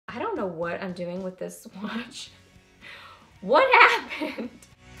I don't know what I'm doing with this swatch. What happened?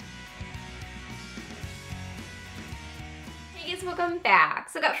 Hey guys, welcome back.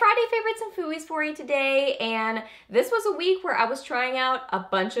 So I got Friday favorites and Fooeys for you today, and this was a week where I was trying out a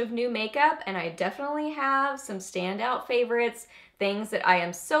bunch of new makeup, and I definitely have some standout favorites, things that I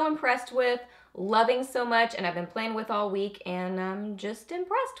am so impressed with, loving so much, and I've been playing with all week, and I'm just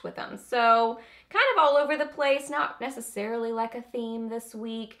impressed with them. So kind of all over the place, not necessarily like a theme this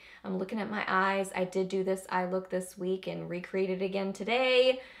week. I'm looking at my eyes. I did do this eye look this week and recreated it again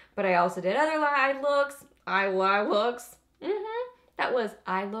today, but I also did other eye looks. That was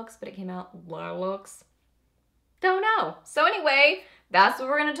eye looks, but it came out eye looks. Don't know. So anyway, that's what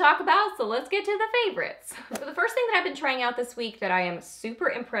we're going to talk about, so let's get to the favorites. So the first thing that I've been trying out this week that I am super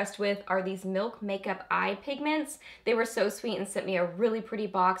impressed with are these Milk Makeup Eye Pigments. They were so sweet and sent me a really pretty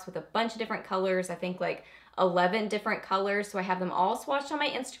box with a bunch of different colors, I think like 11 different colors, so I have them all swatched on my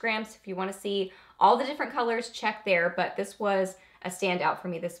Instagram, so if you want to see all the different colors, check there, but this was a standout for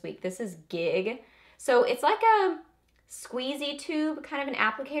me this week. This is Gig. So it's like a squeezy tube, kind of an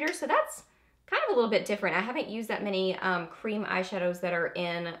applicator, so that's kind of a little bit different. I haven't used that many cream eyeshadows that are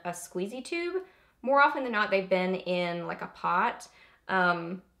in a squeezy tube. More often than not, they've been in like a pot.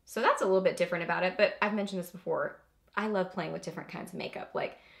 So that's a little bit different about it, but I've mentioned this before. I love playing with different kinds of makeup,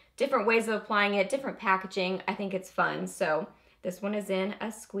 like different ways of applying it, different packaging. I think it's fun. So this one is in a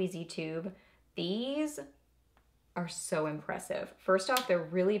squeezy tube. These are so impressive. First off, they're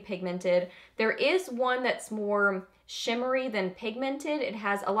really pigmented. There is one that's more shimmery than pigmented. It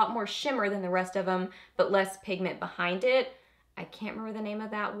has a lot more shimmer than the rest of them, but less pigment behind it. I can't remember the name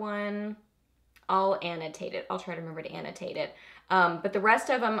of that one. I'll annotate it. I'll try to remember to annotate it. But the rest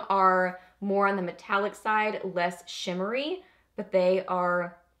of them are more on the metallic side, less shimmery, but they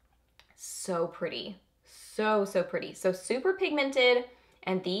are so pretty. So pretty. So super pigmented,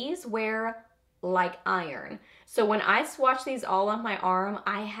 and these wear like iron. So when I swatched these all on my arm,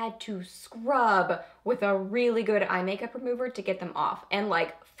 I had to scrub with a really good eye makeup remover to get them off, and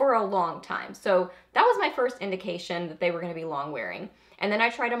like for a long time. So that was my first indication that they were going to be long wearing. And then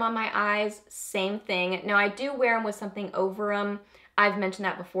I tried them on my eyes, same thing. Now I do wear them with something over them. I've mentioned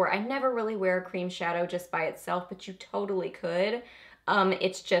that before. I never really wear a cream shadow just by itself, but you totally could.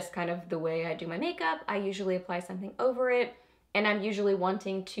 It's just kind of the way I do my makeup. I usually apply something over it, and I'm usually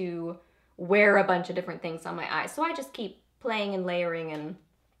wanting to wear a bunch of different things on my eyes. So I just keep playing and layering and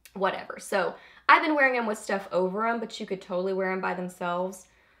whatever. So I've been wearing them with stuff over them, but you could totally wear them by themselves,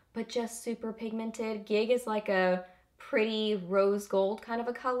 but just super pigmented. Gig is like a pretty rose gold kind of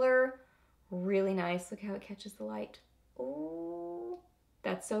a color. Really nice. Look how it catches the light. Oh,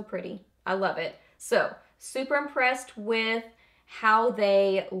 that's so pretty. I love it. So super impressed with how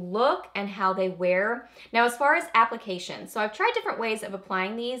they look and how they wear. Now, as far as application, so I've tried different ways of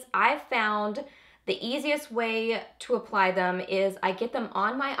applying these. I've found the easiest way to apply them is I get them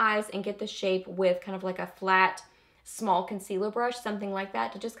on my eyes and get the shape with kind of like a flat, small concealer brush, something like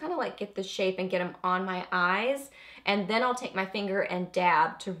that, to just kind of like get the shape and get them on my eyes. And then I'll take my finger and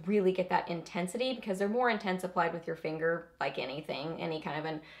dab to really get that intensity, because they're more intense applied with your finger, like anything, any kind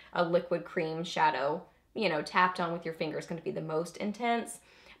of a liquid cream shadow, you know, tapped on with your finger is going to be the most intense.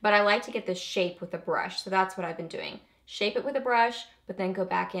 But I like to get this shape with a brush, so that's what I've been doing. Shape it with a brush, but then go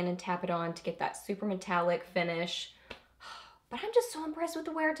back in and tap it on to get that super metallic finish. But I'm just so impressed with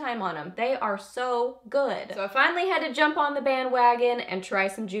the wear time on them. They are so good. So I finally had to jump on the bandwagon and try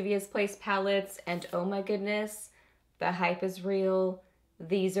some Juvia's Place palettes, and oh my goodness, the hype is real.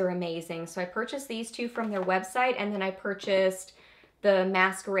 These are amazing. So I purchased these two from their website, and then I purchased the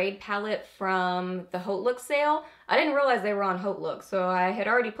Masquerade palette from the Haute Look sale. I didn't realize they were on Haute Look, so I had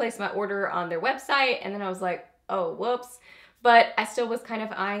already placed my order on their website, and then I was like, oh, whoops. But I still was kind of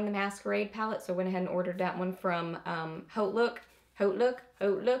eyeing the Masquerade palette, so I went ahead and ordered that one from Haute Look,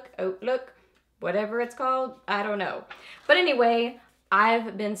 whatever it's called, I don't know. But anyway,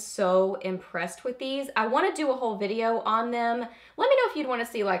 I've been so impressed with these. I want to do a whole video on them. Let me know if you'd want to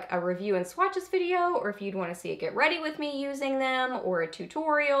see like a review and swatches video, or if you'd want to see a get ready with me using them, or a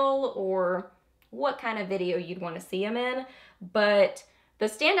tutorial, or what kind of video you'd want to see them in. But the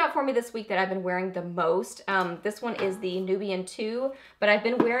standout for me this week that I've been wearing the most, this one is the Nubian 2, but I've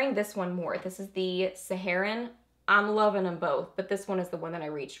been wearing this one more. This is the Saharan. I'm loving them both, but this one is the one that I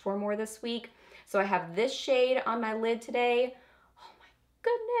reached for more this week. So I have this shade on my lid today.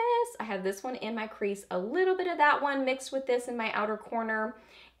 Goodness, I have this one in my crease, a little bit of that one mixed with this in my outer corner,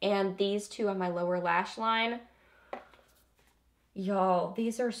 and these two on my lower lash line. Y'all,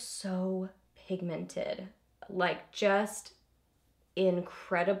 these are so pigmented, like just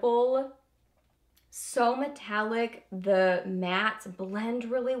incredible So metallic. The mattes blend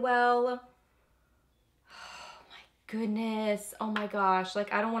really well. Oh my goodness. Oh my gosh.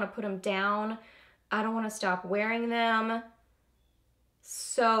 Like, I don't want to put them down. I don't want to stop wearing them.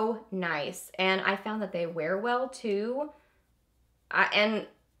 So nice. And I found that they wear well too. I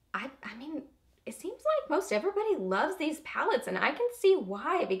mean, it seems like most everybody loves these palettes, and I can see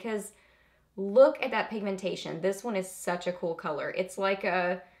why, because look at that pigmentation. This one is such a cool color. It's like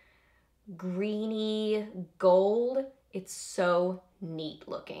a greeny gold. It's so neat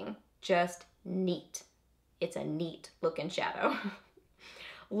looking. Just neat. It's a neat looking shadow.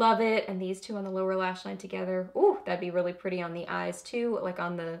 Love it. And these two on the lower lash line together. Ooh, that'd be really pretty on the eyes too, like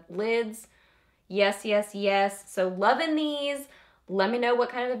on the lids. Yes, yes, yes. So loving these. Let me know what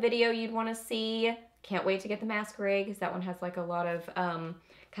kind of a video you'd want to see. Can't wait to get the masquerade, because that one has like a lot of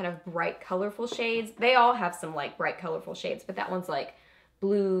kind of bright, colorful shades. They all have some like bright, colorful shades, but that one's like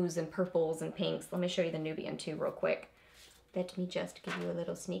blues and purples and pinks. Let me show you the Nubian too real quick. Let me just give you a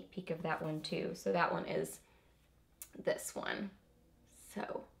little sneak peek of that one too. So that one is this one.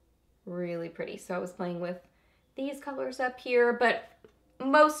 So really pretty. So I was playing with these colors up here, but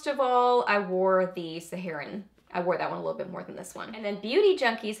most of all, I wore the Saharan. I wore that one a little bit more than this one. And then Beauty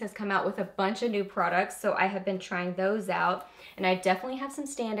Junkies has come out with a bunch of new products, so I have been trying those out, and I definitely have some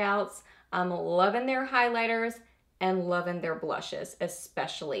standouts. I'm loving their highlighters and loving their blushes,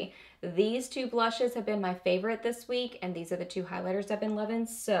 especially. These two blushes have been my favorite this week, and these are the two highlighters I've been loving.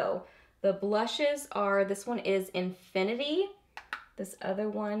 So the blushes are, this one is Infinity. This other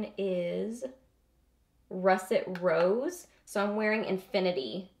one is Russet Rose. So I'm wearing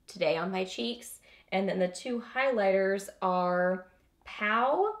Infinity today on my cheeks. And then the two highlighters are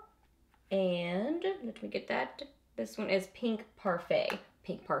Pow and, let me get that. This one is Pink Parfait.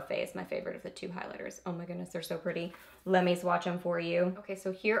 Pink Parfait is my favorite of the two highlighters. Oh my goodness, they're so pretty. Let me swatch them for you. Okay,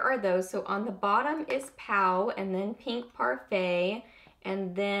 so here are those. So on the bottom is Pow, and then Pink Parfait,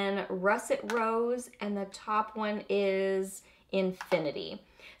 and then Russet Rose, and the top one is Infinity.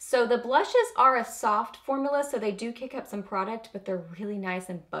 So the blushes are a soft formula, so they do kick up some product, but they're really nice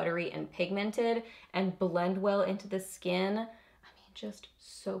and buttery and pigmented and blend well into the skin. I mean, just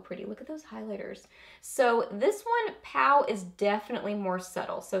so pretty. Look at those highlighters. So this one, Pow, is definitely more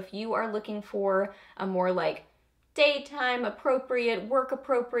subtle. So if you are looking for a more like daytime appropriate, work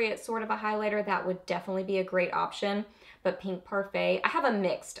appropriate sort of a highlighter, that would definitely be a great option. But Pink Parfait, I have a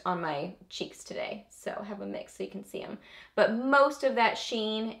mixed on my cheeks today, so I have a mix so you can see them. But most of that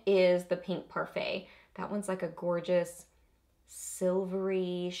sheen is the Pink Parfait. That one's like a gorgeous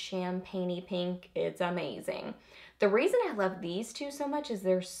silvery, champagne-y pink. It's amazing. The reason I love these two so much is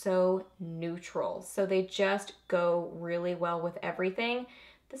they're so neutral, so they just go really well with everything.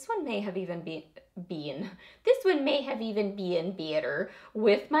 This one may have even been better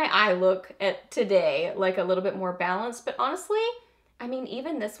with my eye look at today, like a little bit more balanced. But honestly, I mean,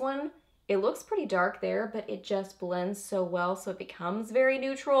 even this one, it looks pretty dark there, but it just blends so well, so it becomes very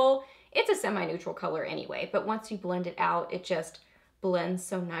neutral. It's a semi-neutral color anyway, but once you blend it out, it just blends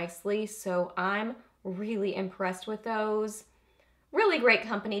so nicely. So I'm really impressed with those. Really great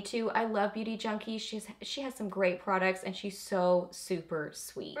company too. I love Beauty Junkies. She has some great products, and she's so super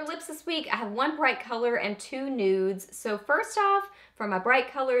sweet. For lips this week, I have one bright color and two nudes. So first off, for my bright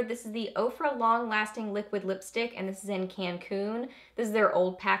color, this is the Ofra Long Lasting Liquid Lipstick, and this is in Cancun. This is their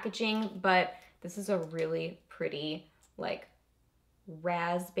old packaging, but this is a really pretty, like,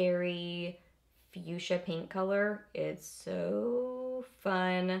 raspberry fuchsia pink color. It's so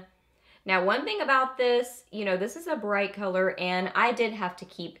fun. Now, one thing about this, you know, this is a bright color, and I did have to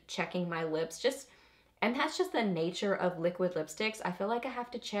keep checking my lips, and that's just the nature of liquid lipsticks. I feel like I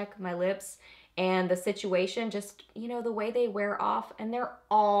have to check my lips and the situation, just, you know, the way they wear off, and they're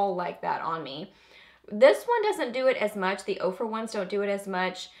all like that on me. This one doesn't do it as much. The Ofra ones don't do it as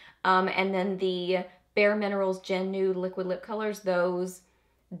much, and then the Bare Minerals Gen Nude liquid lip colors, those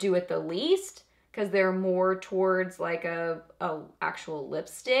do it the least, because they're more towards like a actual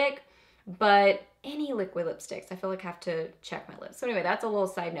lipstick. But any liquid lipsticks, I feel like I have to check my lips. So anyway, that's a little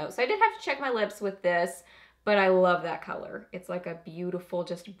side note. So I did have to check my lips with this, but I love that color. It's like a beautiful,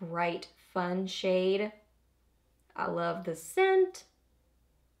 just bright, fun shade. I love the scent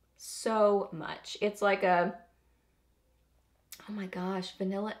so much. It's like a, oh my gosh,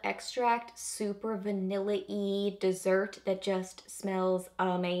 vanilla extract, super vanilla-y dessert that just smells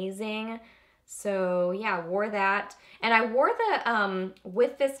amazing. So yeah, I wore that. And I wore the,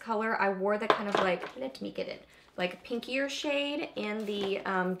 with this color, I wore the kind of like, let me get it, like pinkier shade in the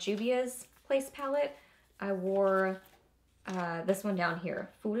Juvia's Place palette. I wore this one down here,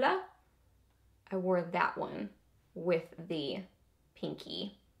 Fula. I wore that one with the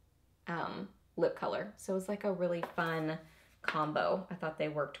pinky lip color. So it's like a really fun combo. I thought they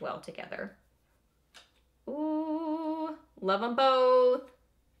worked well together. Ooh, love them both.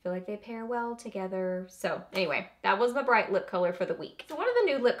 Feel like they pair well together. So anyway, that was my bright lip color for the week. So one of the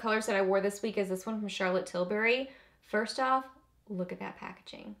new lip colors that I wore this week is this one from Charlotte Tilbury. First off, look at that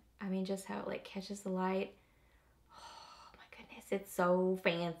packaging. I mean, just how it like catches the light. Oh my goodness, it's so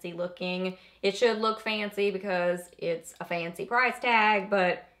fancy looking. It should look fancy because it's a fancy price tag,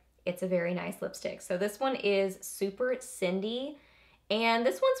 but it's a very nice lipstick. So this one is Super Cindy, and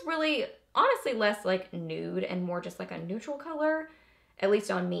this one's really, honestly, less like nude and more just like a neutral color. At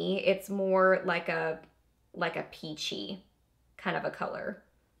least on me, it's more like a peachy kind of a color.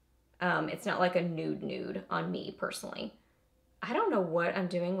 It's not like a nude on me personally. I don't know what I'm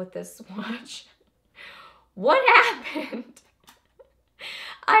doing with this swatch. What happened?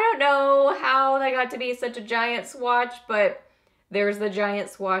 I don't know how they got to be such a giant swatch, but there's the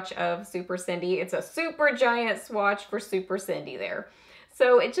giant swatch of Super Cindy. It's a super giant swatch for Super Cindy there.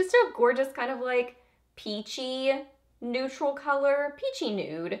 So it's just a gorgeous kind of like peachy neutral color, peachy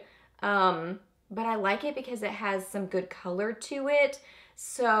nude. But I like it because it has some good color to it.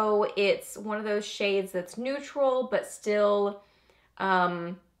 So it's one of those shades that's neutral, but still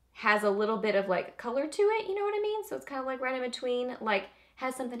has a little bit of like color to it, you know what I mean? So it's kind of like right in between, like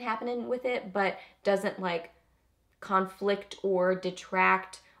has something happening with it, but doesn't like conflict or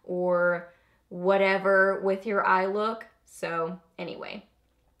detract or whatever with your eye look. So anyway,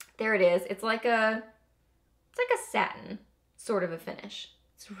 there it is. It's like a satin sort of a finish.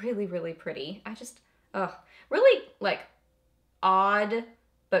 It's really, really pretty. I just, really like odd,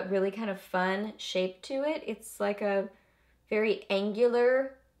 but really kind of fun shape to it. It's like a very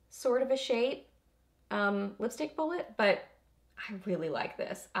angular sort of a shape lipstick bullet, but I really like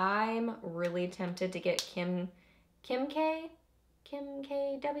this. I'm really tempted to get Kim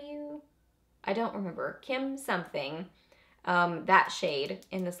KW? I don't remember. Kim something, that shade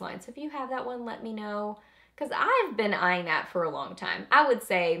in this line. So if you have that one, let me know. Because I've been eyeing that for a long time. I would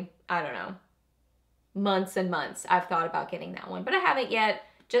say, I don't know, months and months I've thought about getting that one. But I haven't yet.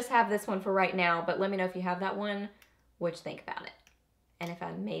 Just have this one for right now. But let me know if you have that one, what you think about it. And if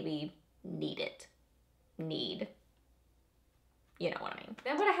I maybe need it. You know what I mean.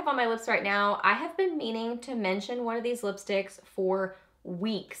 Then what I have on my lips right now, I have been meaning to mention one of these lipsticks for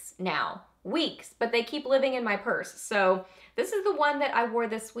weeks now. Weeks. But they keep living in my purse. So this is the one that I wore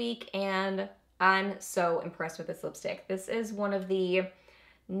this week, and I'm so impressed with this lipstick. This is one of the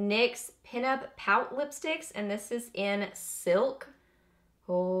NYX Pinup Pout lipsticks, and this is in Silk.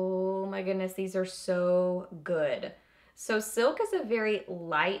 Oh my goodness, these are so good. So Silk is a very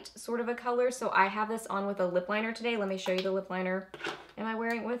light sort of a color, so I have this on with a lip liner today. Let me show you the lip liner. Am I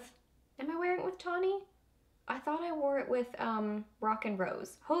wearing it with Tawny? I thought I wore it with Rock and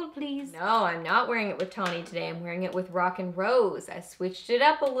Rose. Hold please. No, I'm not wearing it with Tawny today. I'm wearing it with Rock and Rose. I switched it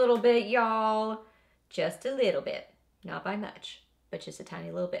up a little bit, y'all. Just a little bit. Not by much, but just a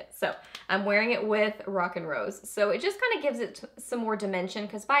tiny little bit. So I'm wearing it with Rock and Rose. So it just kind of gives it some more dimension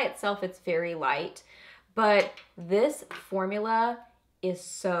because by itself it's very light. But this formula is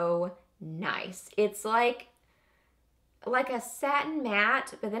so nice. It's like a satin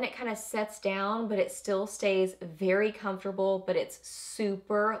matte, but then it kind of sets down, but it still stays very comfortable, but it's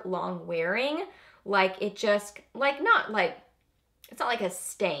super long wearing. Like it just, it's not like a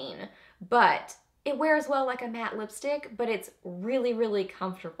stain, but it wears well like a matte lipstick, but it's really, really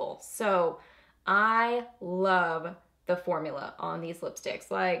comfortable. So I love the formula on these lipsticks.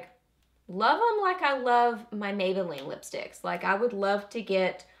 Like, love them like I love my Maybelline lipsticks. Like I would love to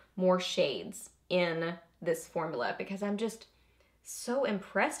get more shades in this formula because I'm just so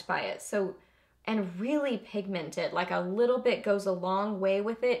impressed by it. So, and really pigmented, like a little bit goes a long way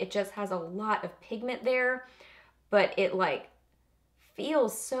with it. It just has a lot of pigment there, but it like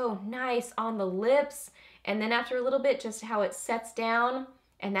feels so nice on the lips. And then after a little bit, just how it sets down,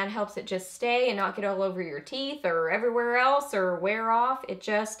 and that helps it just stay and not get all over your teeth or everywhere else or wear off. It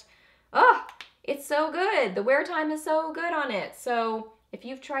just, it's so good. The wear time is so good on it. So if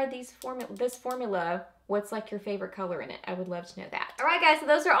you've tried this formula, what's like your favorite color in it? I would love to know that. All right, guys, so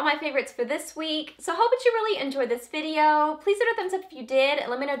those are all my favorites for this week. So I hope that you really enjoyed this video. Please hit a thumbs up if you did, and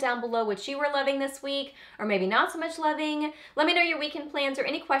let me know down below what you were loving this week, or maybe not so much loving. Let me know your weekend plans or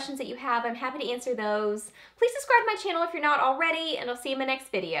any questions that you have. I'm happy to answer those. Please subscribe to my channel if you're not already, and I'll see you in my next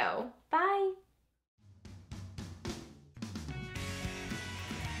video. Bye.